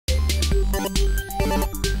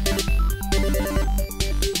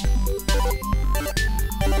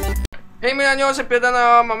Hei, mina olen Joosep ja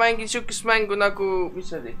täna ma mängin siukest mängu nagu, mis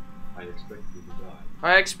see oli?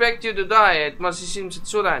 I expect you to die, et ma siis ilmselt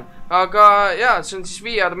suren. Aga jaa, see on siis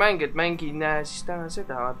VR mäng, et mängin siis täna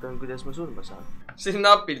seda, vaatan kuidas ma surma saan. See on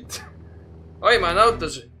napilt. Oi, ma olen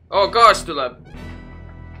autos. Oo, gaas tuleb.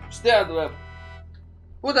 Mis tea tuleb?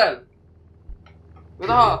 Pudel. Kui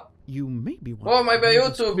taha. Oo, ma ei pea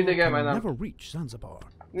YouTube'i tegema enam.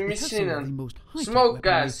 Mis siin on? Smoke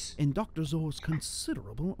gas. In Dr. Zor's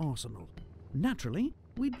considerable arsenal. Naturally,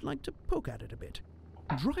 we'd like to poke at it a bit.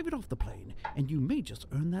 Drive it off the plane, and you may just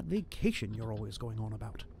earn that vacation you're always going on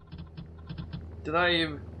about.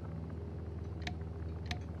 Drive.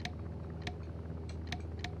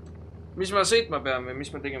 Mis ma sõitma pean või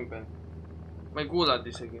mis ma tegema pean? Ma ei kuulanud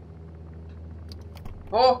isegi.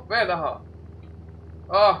 Oh, vee taha.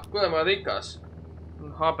 Ah, kuule, ma olen rikas.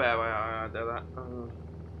 Habe vaja ajada.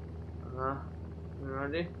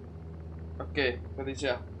 Niimoodi. Okei, päris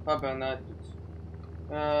hea. Habe on näetud.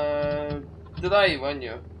 Drive on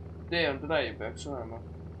ju. Tee on drive, peaks olema.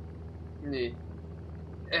 Nii.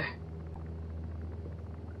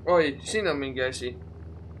 Oi, siin on mingi asi.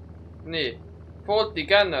 Nii. Faulty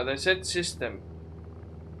cannon, reset system.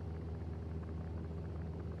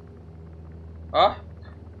 Ah?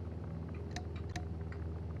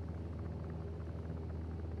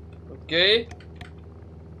 Okei.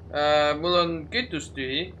 Mul on kütus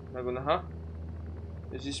tühi, nagu näha.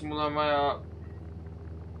 Ja siis mul on vaja...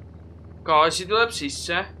 Gaasi tuleb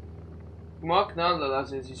sisse. Kui ma akna alla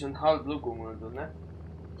lasen, siis on halb lugu mul tunne.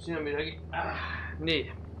 Siin on midagi...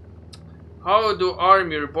 Nii. How to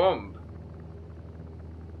arm your bomb.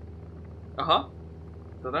 Ahah.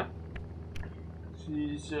 Tore.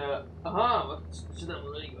 Siis... Ahaa, vaat seda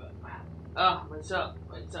mul õige vaja. Ah, ma ei saa.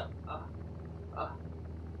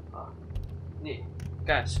 Nii.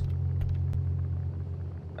 Käes.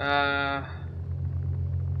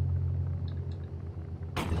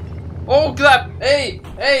 Oh crap! Ei!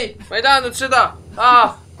 Ma ei tahtnud seda!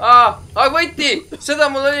 Aga võti! Seda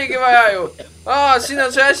mul oligi vaja ju! Siin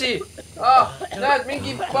on see asi! Näed,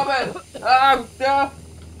 mingi paber!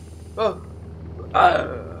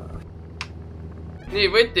 Nii,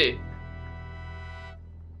 võti!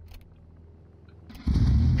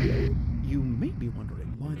 You may be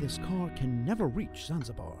wondering why this car can never reach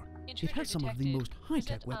Zanzibar. It has some of the most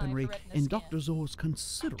high-tech weaponry in Dr. Zor's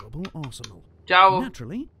considerable arsenal.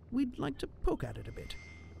 Naturally, we'd like to poke at it a bit.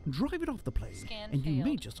 Drive it off the plane, and you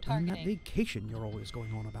may just earn that vacation you're always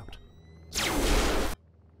going on about. You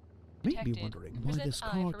may be wondering why this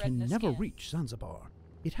car can never reach Zanzibar.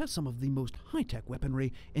 It has some of the most high-tech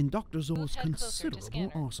weaponry in Dr. Zor's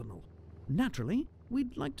considerable arsenal. Naturally,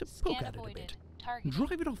 we'd like to poke at it a bit.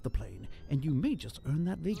 Drive it off the plane, and you may just earn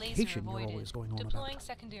that vacation you're always going on Deploying about.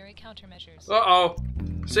 secondary countermeasures. Uh-oh.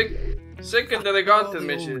 Secondary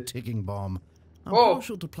countermeasures. Ticking bomb. I'm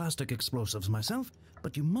partial to plastic explosives myself,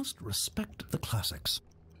 but you must respect the classics.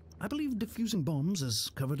 I believe defusing bombs is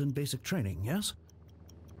covered in basic training, yes?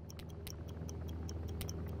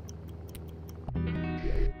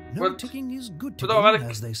 No ticking is good ticking,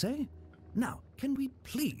 as they say. Now, can we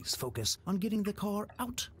please focus on getting the car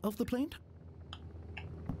out of the plane?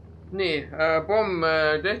 Nii, pomm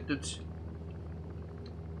tehtud.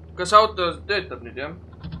 Kas auto töötab nüüd, jah?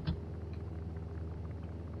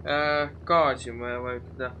 Gaasi on vaja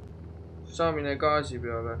vajutada. Saamine gaasi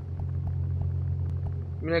peale.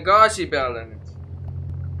 Mine gaasi peale nüüd.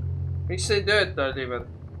 Miks sa ei tööta, Oliver?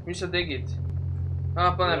 Mis sa tegid?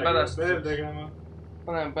 Panen pärast.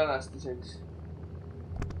 Panen pärast iseks.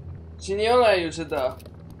 Siin ei ole ju seda.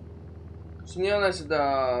 Siin ei ole seda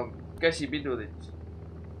käsipidurit.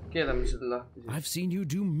 Keerame seda lahti. I've seen you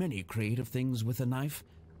do many creative things with a knife,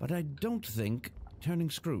 but I don't think turning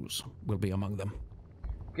screws will be among them.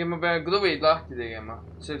 Okei, ma pean kruvid lahti tegema.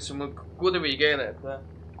 Selleks on mul kurvikeered.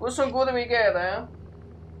 Kus on kurvikeere, jah?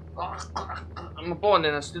 Ma poon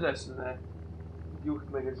ennast üles selle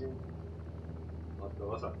juhtmega siin. Vaata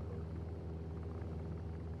vasakule.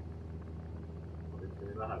 Ma mitte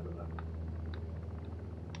nii lähedale.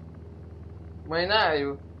 Ma ei näe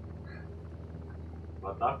ju.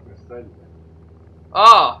 Vaata aknast välja.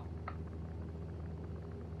 Ahaa!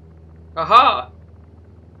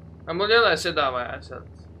 Aga mul ei ole seda vaja sealt.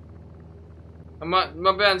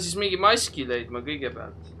 Ma pean siis mingi maski leidma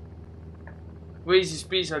kõigepealt. Või siis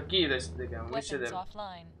piisavalt kiiresti tegema. Weapons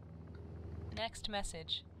offline. Next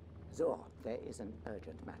message. Zor, there is an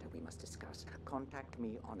urgent matter we must discuss. Contact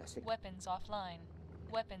me on a Weapons offline.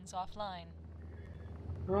 Weapons offline.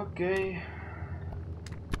 Okei.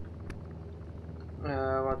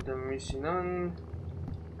 Vaatame, mis siin on.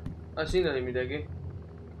 siin oli midagi.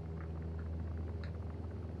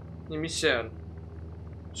 nii, mis see on?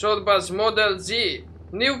 Shortbus Model Z.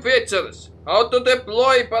 New features. Auto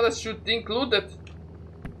deploy parachute included.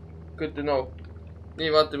 Good to know.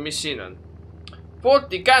 nii, vaatame, mis siin on.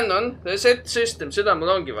 40 Canon reset system, seda mul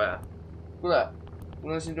ongi vaja. kuule,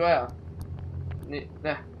 mul on sind vaja. nii,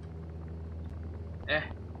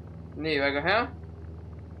 nii, väga hea.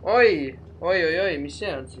 oi, mis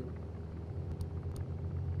see on siin?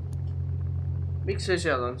 miks see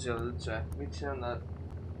seal on üldse? miks see on?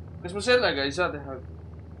 kas ma sellega ei saa teha?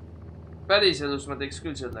 päriselus ma teeks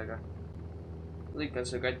küll sellega. lõikan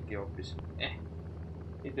see katki hoopis.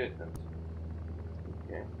 ei töötanud.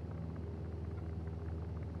 okei.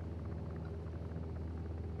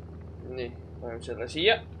 nii, paneme selle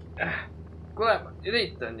siia. kuule, ma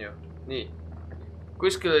üritan ju. nii.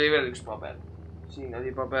 kuskil oli veel üks paber. siin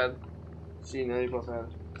oli paber. siin oli paber.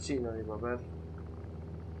 siin oli paber.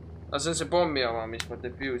 aga see on see pommi oma, mis ma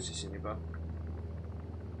defuse isin juba.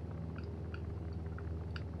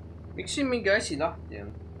 miks siin mingi asi lahti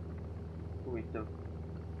on? huvitav.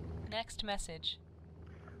 Next message.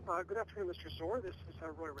 Good afternoon, Mr. Zor. This is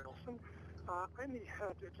Roy Riddleson. I'm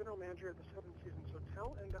the general manager of the Seven Seasons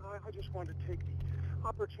Hotel, and I just wanted to take the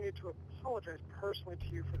opportunity to apologize personally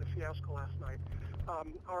to you for the fiasco last night.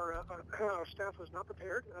 Our staff was not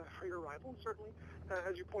prepared for your arrival, and certainly,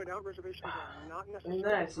 as you point out, reservations are not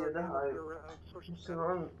necessary for your social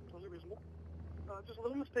status. Totally reasonable. Just a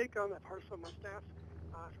little mistake on the part of my staff.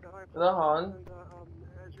 Rahan.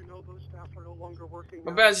 As you know, those staff are no longer working.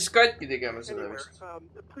 ma pean siis katki tegema selle vist.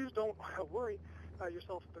 Please don't worry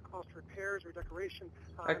yourself with the cost of repairs or decoration.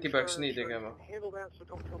 äkki peaks nii tegema. Handle that, so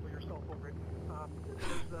don't trouble yourself over it.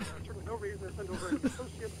 There's certainly no reason to send over any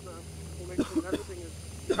associates. We'll make sure that everything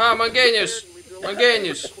is. Ha, ma olen geenius. Ma olen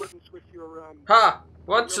geenius. Ha,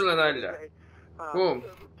 vot sulle nalja. Boom.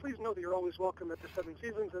 Please know that you're always welcome at the Seven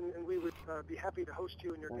Seasons, and we would be happy to host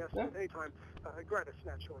you and your guests at any time. Gratis,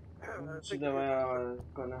 naturally. seda vaja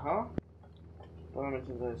ka näha. paneme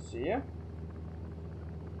seda siia.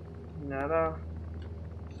 mine ära.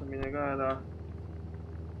 sa mine ka ära.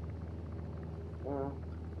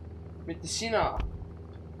 mitte sina.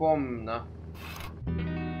 pomm, noh.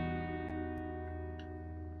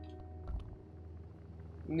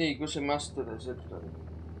 nii, kus see master reset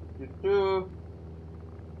on?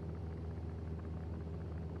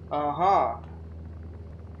 ahaa.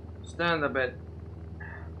 see tähendab, et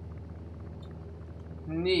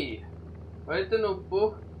nii. vajuta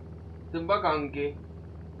nuppu. tõmba kangi.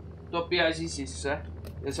 topi asi sisse.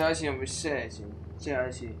 ja see asi on vist see siin. see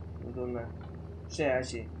asi. ma tunnen. see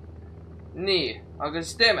asi. nii, aga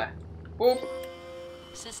siis teeme.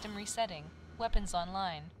 System resetting. Weapons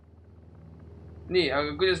online. nii,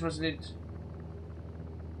 aga kuidas ma nüüd...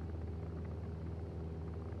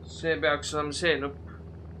 see peaks olema see nupp.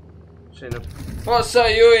 see nupp. Oh, sa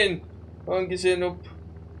juhin! ongi see nupp.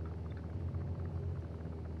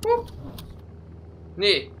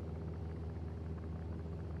 nii.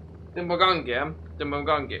 tõmba kangi, jah? tõmba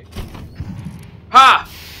kangi. Ha!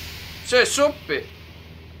 söö suppi!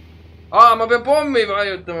 Aa, ma pean pommi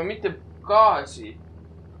vajutama, mitte gaasi.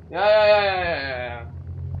 ja.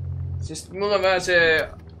 sest mul on vaja see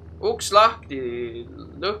uks lahti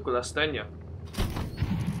lõhku lasta, on ju.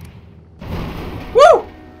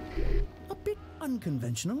 A bit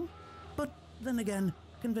unconventional, but then again,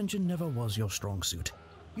 convention never was your strong suit.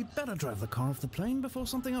 You'd better drive the car off the plane before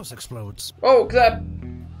something else explodes. Oh, crap!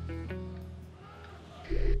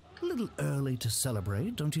 A little early to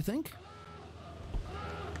celebrate, don't you think?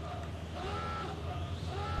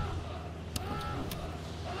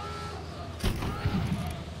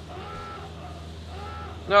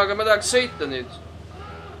 no aga ma tahaks sõita nüüd.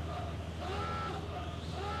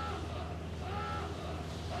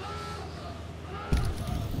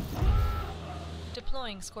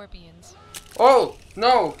 Deploying scorpions. Oh,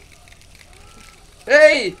 no!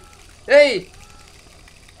 Ei! Ei!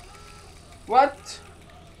 What?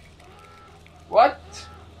 What?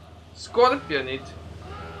 Skorpionid?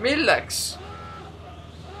 Milleks?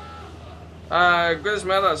 Kuidas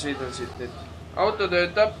ma ära sõidan siit nüüd? Auto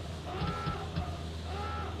töötab.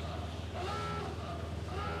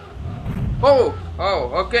 Oh,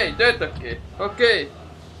 okei, töötabki. Okei.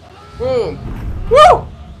 Boom. Woo!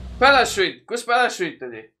 Parachute. Kus parachute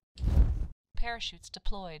oli? Parachutes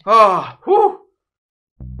deployed.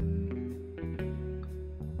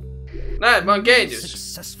 Näed, ma olen geenius.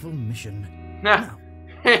 Successful mission. Now.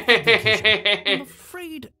 I'm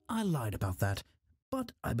afraid I lied about that,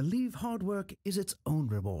 but I believe hard work is its own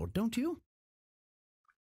reward, don't you?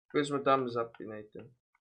 Kuidas ma thumbs up'i näitan?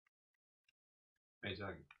 ei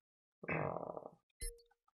saagi.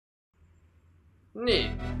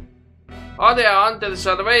 nii. Adea under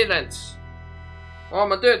surveillance.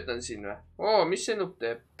 Ma töötan siin või? Mis see nupp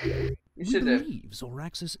teeb? Mis see teeb?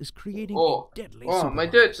 Ma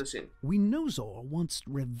ei tööta siin. We know Zor wants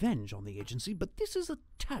revenge on the agency, but this is a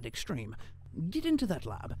tad extreme. Get into that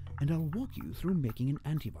lab, and I'll walk you through making an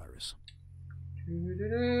antivirus.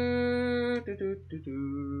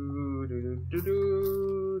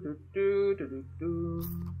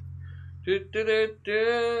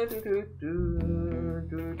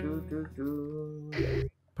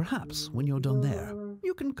 Perhaps when you're done there,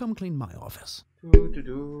 you can come clean my office.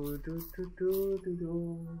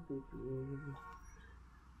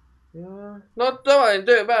 No tavaline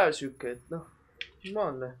tööpäev siuke, et noh,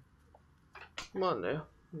 normaalne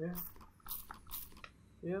jah.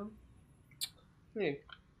 Nii,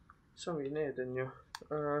 savi need on ju.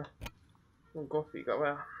 On kohvi ka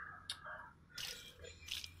vaja.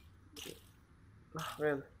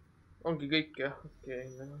 Veel, ongi kõik jah, okei.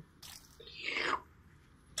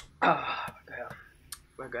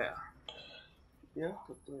 Väga hea. Jah,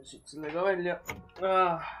 võtame siit selle ka välja.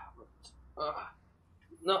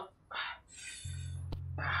 No,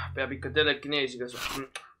 peab ikka telekineesi kasvama.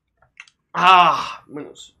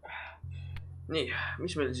 Mõnus. Nii,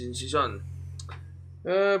 mis meil siin siis on?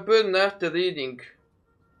 Burn after reading.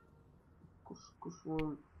 Kus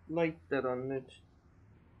mul lighter on nüüd?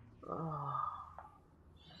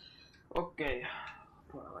 Okei.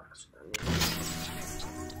 Pole vaja seda nii.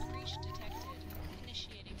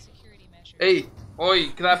 Ei, oi,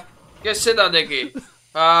 crap. Kes seda tegi?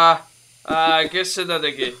 Kes seda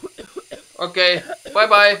tegi? Okei, bye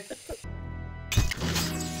bye.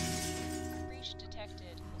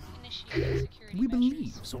 We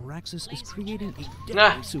believe Zoraxis is creating a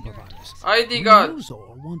deadly supervirus. ID card.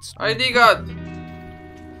 ID card.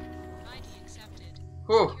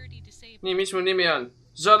 Nii, mis mu nimi on?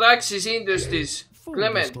 Zoraxis Industries.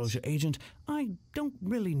 Clement. Disclosure agent, I don't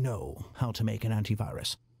really know how to make an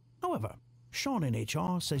antivirus. However, Sean in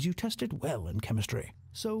HR says you tested well in chemistry.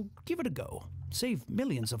 So give it a go. Save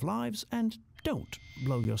millions of lives and don't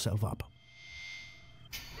blow yourself up.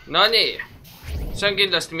 No nii. See on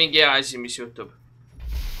kindlasti mingi hea asi, mis juhtub.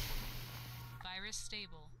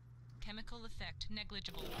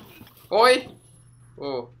 Oi!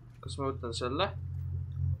 Kas ma võtan selle?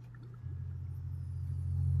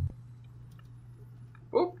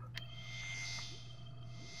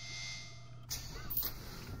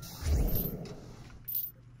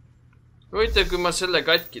 Huvitav, kui ma selle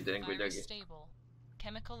katki teen kuidagi.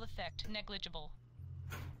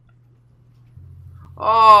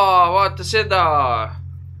 Vaata seda.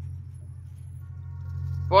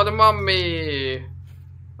 Vaata mammi.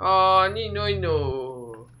 Nii nunnu.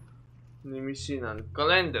 Nii, mis siin on?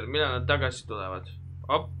 Kalender, millal nad tagasi tulevad?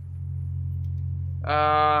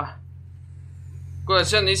 Kuule,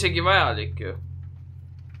 see on isegi vajalik ju.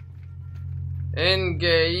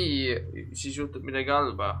 NGI, siis juhtub midagi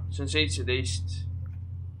halba. See on 17.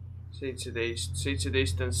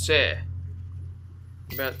 17 on see.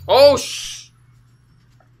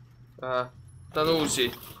 Ta on uusi.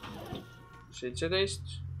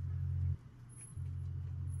 17.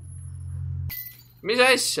 Mis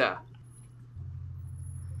asja?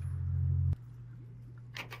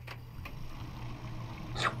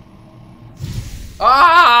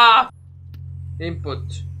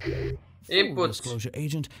 Input. Disclosure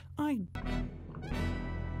agent,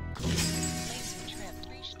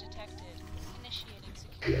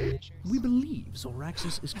 We believe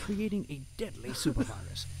Zoraxis is creating a deadly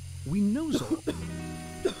supervirus. We know Zor.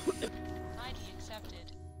 ID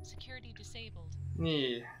accepted. Security disabled.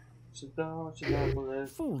 Nii.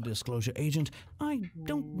 Full disclosure agent, I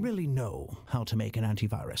don't really know how to make an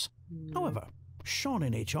antivirus. However, Sean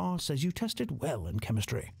in HR says you tested well in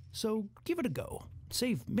chemistry. So give it a go.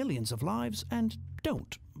 Save millions of lives and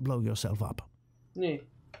don't blow yourself up. Nii,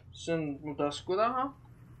 see on mu tasku taha.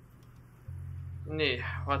 Nii,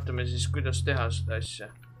 vaatame siis, kuidas teha seda asja.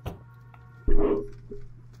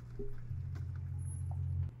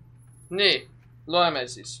 Nii, loeme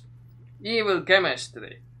siis. Evil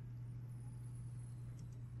chemistry.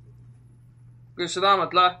 Kuidas see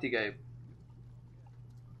raamat lahti käib?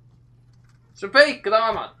 See on fake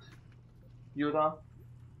raamat. Juda.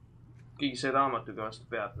 Keegi see raamatuga vastu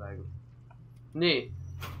pead praegu. Nii.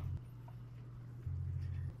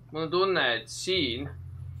 Mul on tunne, et siin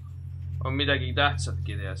on midagi tähtsat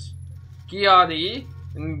kirjas. Kiari,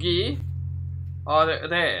 ngi, are.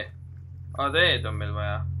 Areed on meil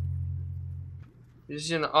vaja. Ja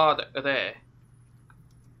siis on are.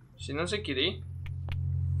 Siin on see kiri,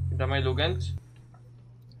 mida ma ei lugenud.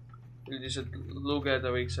 Üldiselt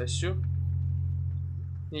lugeda võiks asju.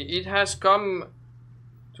 Nii, it has come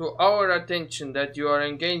To our attention that you are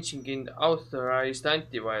engaging in authorized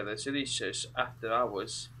antivirus research after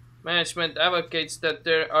hours. Management advocates that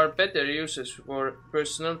there are better uses for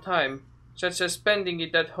personal time, such as spending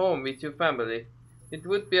it at home with your family. It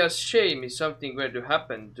would be a shame if something were to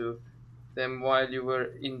happen to them while you were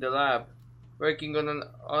in the lab, working on an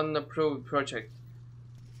unapproved project.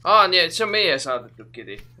 Nii, et see on meie saadetud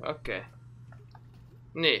kiri. Okei.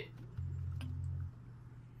 Nii.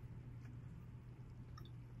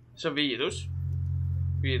 See on viirus.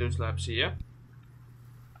 Viirus läheb siia.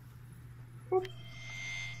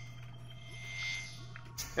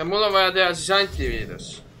 Ja mul on vaja teha siis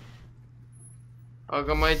antiviirus.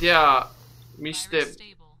 Aga ma ei tea, mis teeb...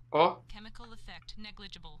 Oh?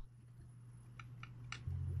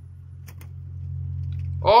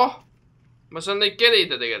 Oh! Ma saan neid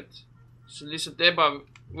kerida tegelikult. See on lihtsalt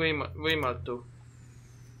ebavõimatu.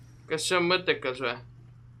 Kas see on mõttekas või?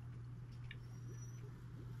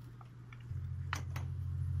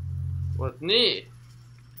 Vot nii.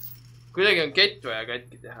 Kuidagi on kett vaja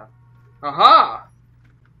katki teha. Ahaa!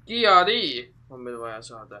 Kiari on meil vaja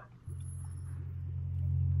saada.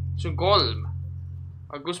 See on 3.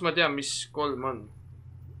 Aga kus ma tean, mis 3 on?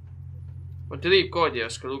 Ma triipkoodi ei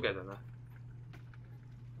oska lugeda.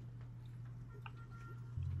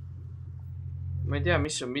 Ma ei tea,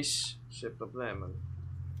 mis on mis. See probleem on.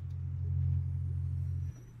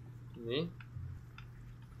 Nii.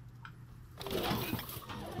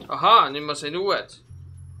 Ahaa, nüüd ma sain uued.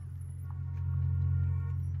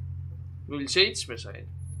 07 sain.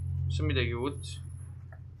 See on midagi uut.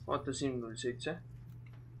 Vaata siin 07.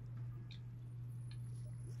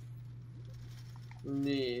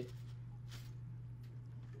 Nii.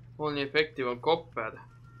 Only effective on kopper.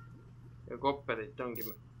 Ja kopperit ongi.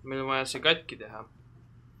 Meil on vaja see katki teha.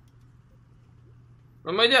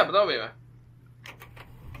 No ma ei tea, proovime.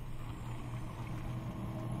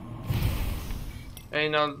 Ei,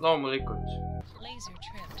 no loomulikult.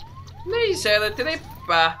 Lasertripp.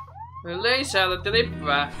 Lasertripp.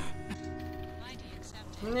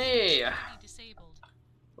 Nii.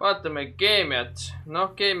 Vaatame keemiat.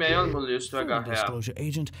 Noh, keemia ei olnud mul just väga hea.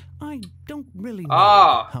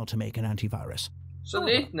 See on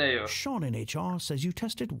lihtne ju. Sean in HR says you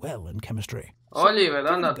tested well in chemistry. Oliver,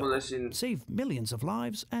 annad mulle siin... Save millions of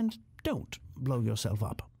lives and don't blow yourself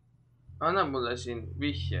up. Anna mulle siin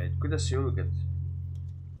vihjeid. Kuidas sa julged?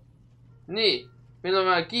 Nii. Meil on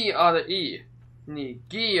vaja G-R-I. Nii.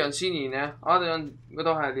 G on sinine, R on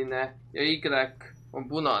roheline ja Y on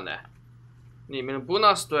punane. Nii, meil on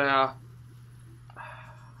punast vaja.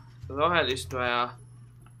 Rohelist vaja.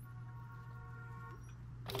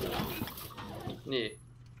 Nii,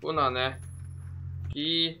 punane, G,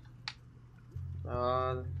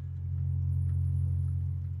 R,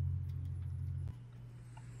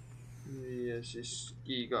 ja siis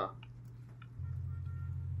G ka.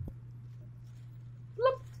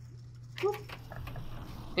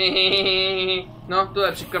 Noh,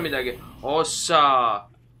 tuleb siit ka midagi. Ossa!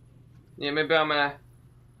 Nii, me peame...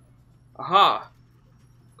 Ahaa!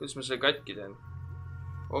 Kuidas ma selle katki teen?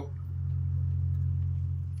 Op.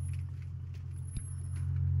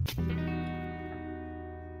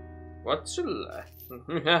 What sulle?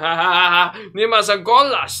 Nii ma saan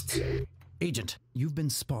kollast. Agent, you've been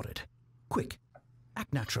spotted. Quick,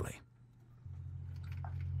 act naturally.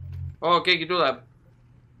 Keegi tuleb.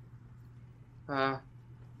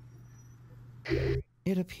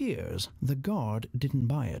 It appears the guard didn't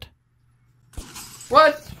buy it.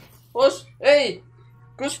 What? Ei!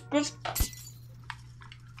 Kus?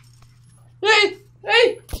 Ei!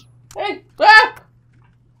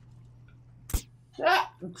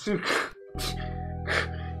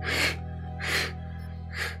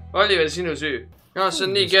 Oliver, sinu süü. See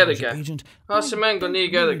on nii kerge. See mäng on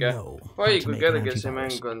nii kerge. Oi, kui kerge see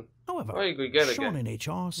mäng on. Oi, kui kerge. Sean in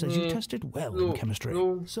HR says you tested well in chemistry.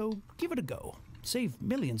 So give it a go. Save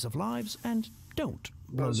millions of lives and don't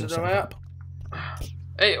blow yourself up.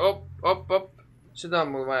 Ei, op. Seda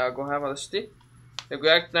on mul vaja kohe varsti. Ja kui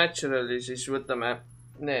act naturally, siis võtame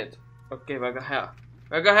need. Okei, väga hea.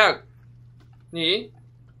 Väga hea. Nii.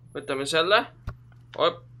 Võtame selle.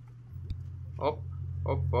 Op.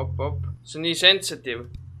 See on nii sensitive.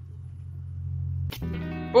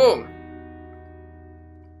 Boom.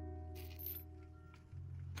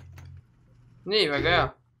 Nii, väga hea.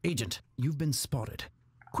 Agent, you've been spotted.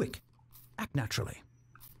 Quick, act naturally.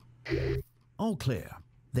 All clear.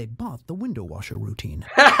 They bought the window washer routine.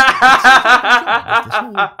 This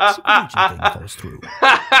whole supervision thing falls through.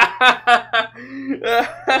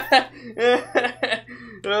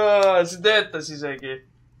 See töötas isegi.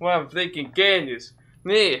 Wow, freaking genius.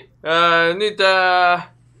 Nii, nüüd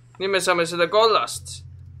me saame seda kollast.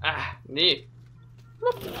 Nii.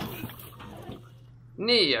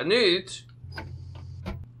 Nii ja nüüd.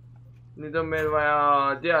 Nüüd on meil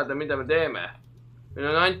vaja teada, mida me teeme. Meil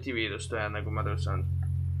on antiviirust vaja, nagu ma aru saan.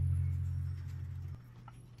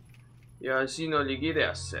 Ja siin oli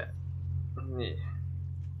kirjas see. Nii.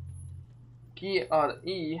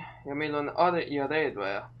 GRI ja meil on R ja R-d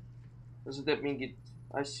vaja. Ja see teeb mingit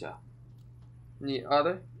asja. Nii,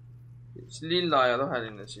 R. Lilla ja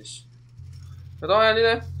roheline siis.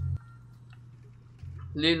 Roheline.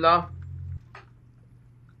 Lilla.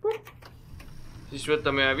 Siis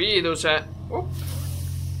võtame viiruse.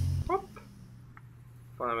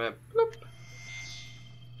 Paneme plup.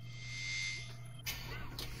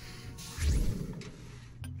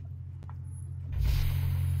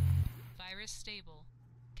 Virus stable.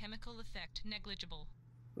 Chemical effect negligible.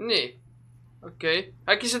 Nii. Okei.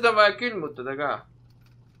 Äkki seda on vaja külmutada ka?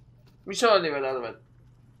 Mis sa oli veel arvad?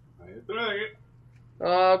 Ei tulegi.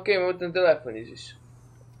 Okei, ma võtan telefoni siis.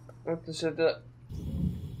 Võtan seda...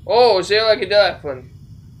 Oo, see ei olegi telefon.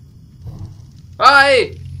 Ei!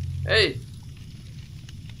 Ei!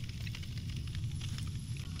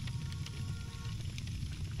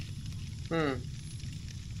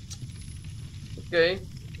 Okei,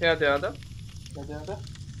 hea teada. Hea teada.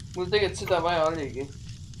 Mul tegelikult seda vaja oligi.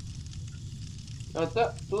 Oota,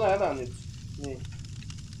 tule ära nüüd. Nii.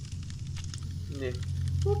 Nii.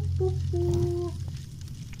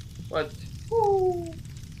 Vaat.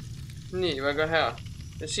 Nii, väga hea.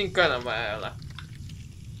 Ja siin ka enam vaja ei ole.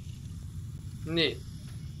 Nii.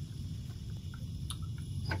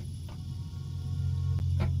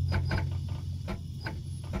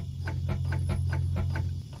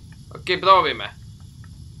 Okei, proovime.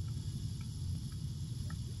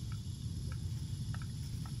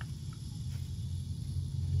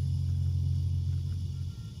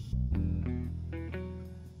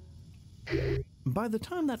 By the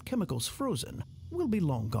time that chemical's frozen, we'll be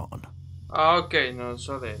long gone. Okei, no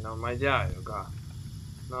sorry, no ma ei tea ju ka.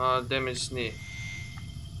 No teeme siis nii.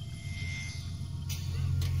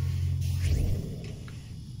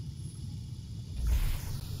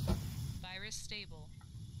 Virus stable.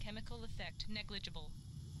 Chemical effect negligible.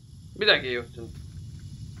 Midagi ei juhtunud.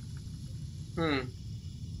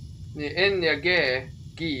 Nii, N ja G.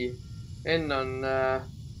 N on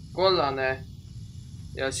kollane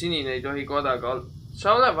ja sinine ei tohi korraga olla.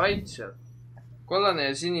 Sa ole vait seal. Kollane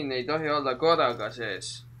ja sinine ei tohi olla korraga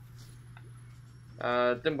sees.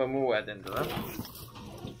 Tõmbame uued endale.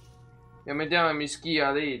 Ja me teame, mis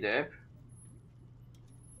GRI teeb.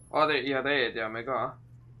 R ja R teame ka.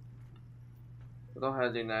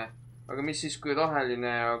 Roheline. Aga mis siis, kui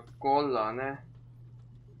roheline ja kollane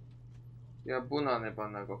ja punane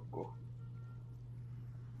panna kokku?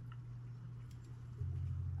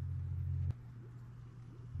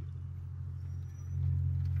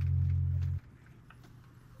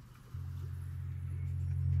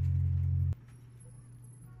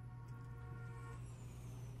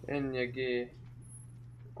 N ja G.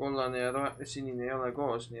 Kollane ja sinine ei ole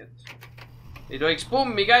koos, nii et ei tohiks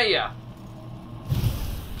pummi käia.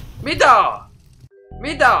 Mida?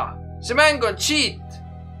 Mida? See mäng on cheat.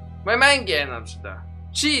 Ma ei mängi enam seda.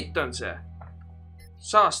 Cheat on see.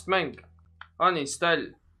 Saast mäng.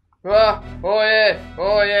 Uninstall.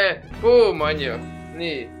 Oje. Boom on ju.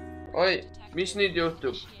 Nii. Oi, mis nüüd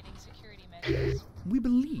juhtub? We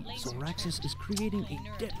believe Zoraxis is creating a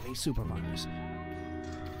deadly supervirus.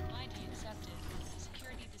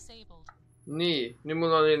 Nii, nüüd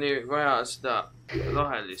mul oli vaja seda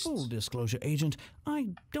rohelist. Full disclosure, Agent,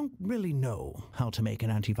 I don't really know how to make an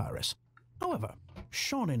antivirus. However,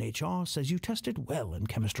 Sean in HR says you tested well in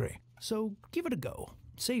chemistry. So give it a go.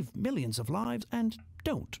 Save millions of lives and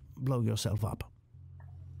don't blow yourself up.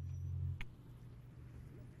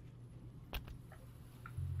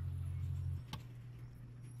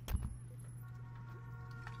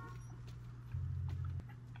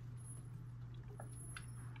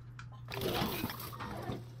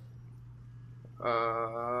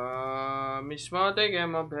 Mis ma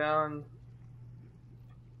tegema pean?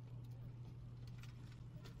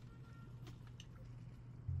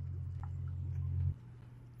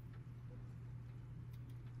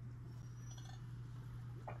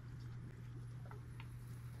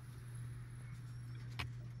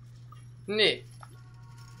 Nii.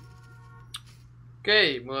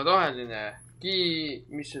 Okei, mul on roheline.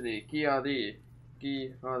 Mis oli? GRI.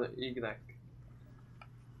 GRY.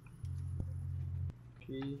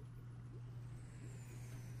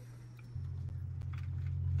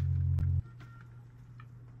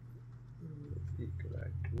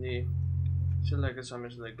 Nii, sellega saame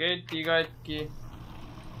selle keti katki.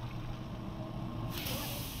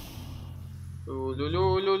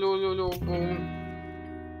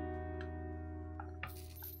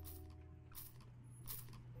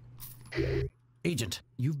 Agent,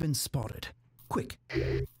 you've been spotted. Quick.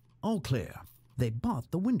 All clear. They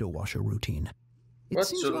bought the window washer routine. It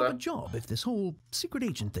seems to have a job if this whole secret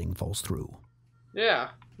agent thing falls through.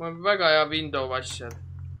 Yeah, ma olen väga hea window washer.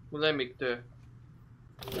 Mu lemmiktöö.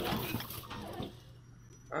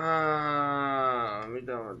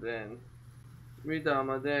 Mida ma teen? Mida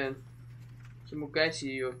ma teen? See on mu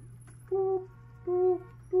käsi ju.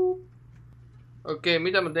 Okei,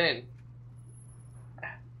 mida ma teen?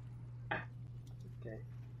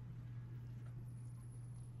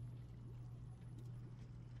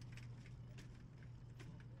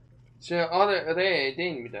 See ei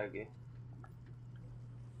teinud midagi.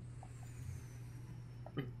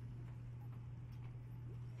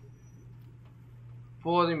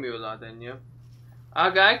 Formula teen ju.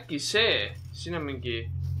 Aga äkki see, siin on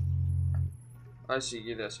mingi asi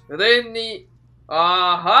kirjas. Renni.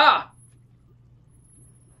 Ahaa.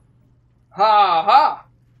 Ahaa.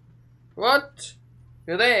 What?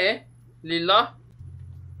 Re. Lilla.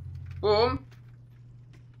 Boom.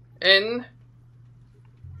 N.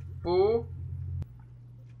 Puu.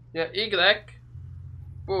 Ja Y.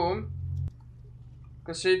 Boom.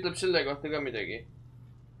 Kas see ütleb selle kohta ka midagi?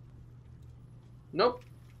 Nope.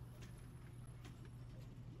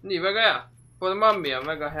 Nii, väga hea. Formammi on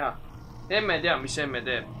väga hea. Emme tea, mis emme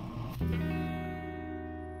teeb.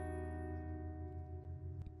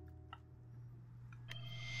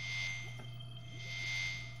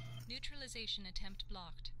 Neutralization attempt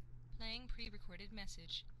blocked. Playing pre-recorded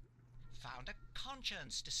message. Found a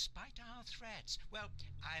conscience despite our threats. Well,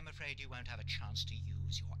 I'm afraid you won't have a chance to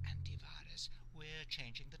use your antivirus. We're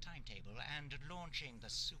changing the timetable and launching the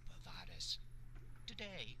supervirus.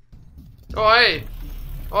 Today. Oi!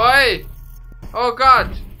 Oi! Oh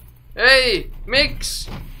god! Hey! Mix!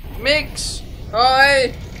 Mix!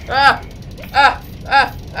 Oi! Ah! Ah!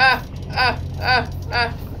 Ah! Ah! Ah! Ah!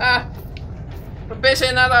 Ah! Ah! Ma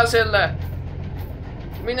pesen ära selle!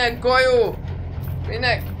 Mine koju!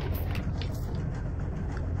 Mine!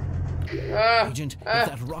 Agent, if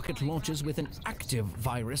that rocket launches with an active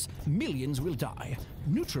virus, millions will die.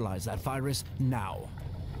 Neutralize that virus now.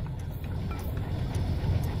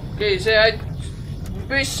 Okei, see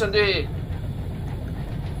piss on tühi.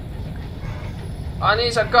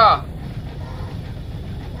 Nii saab ka.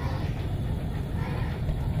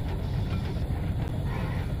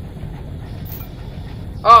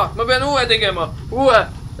 Ma pean uue tegema. Uue.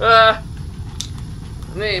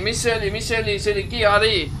 Nii, mis see oli? Mis see oli? See oli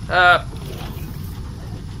Kiari.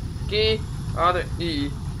 Kiari.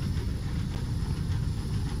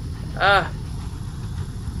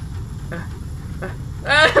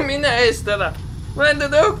 Mine eest ära. Ma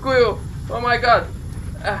lendad õhku ju. Oh my god.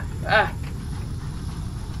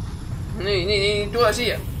 Nii, tule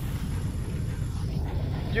siia.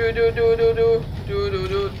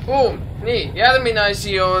 Boom. Nii, järgmine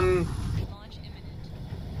asi on...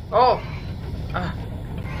 Oh.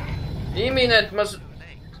 Imminent, ma...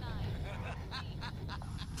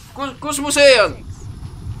 Kus mu see on?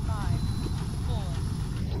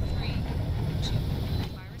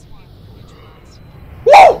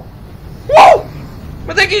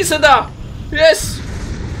 Ma tegin seda! Yes!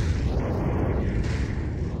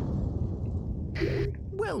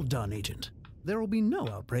 Well done, Agent. There will be no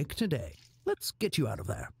outbreak today. Let's get you out of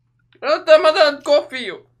there. Oota, ma tahan kohvi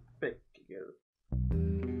ju.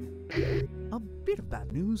 A bit of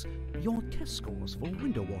bad news. Your test scores for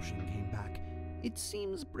window washing came back. It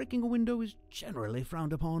seems breaking a window is generally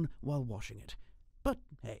frowned upon while washing it. But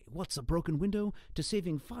hey, what's a broken window to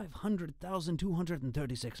saving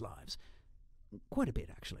 500,236 lives? Quite a bit,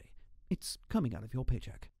 actually. It's coming out of your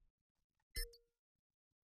paycheck.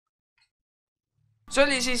 See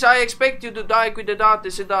oli siis I expect you to die, kui te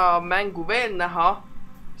tahate seda mängu veel näha,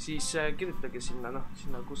 siis kirjutage sinna,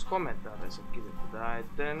 sinna kus kommentaare saab kirjutada,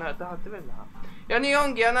 et tahate veel näha. Ja nii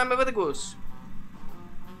ongi ja näeme võrgus.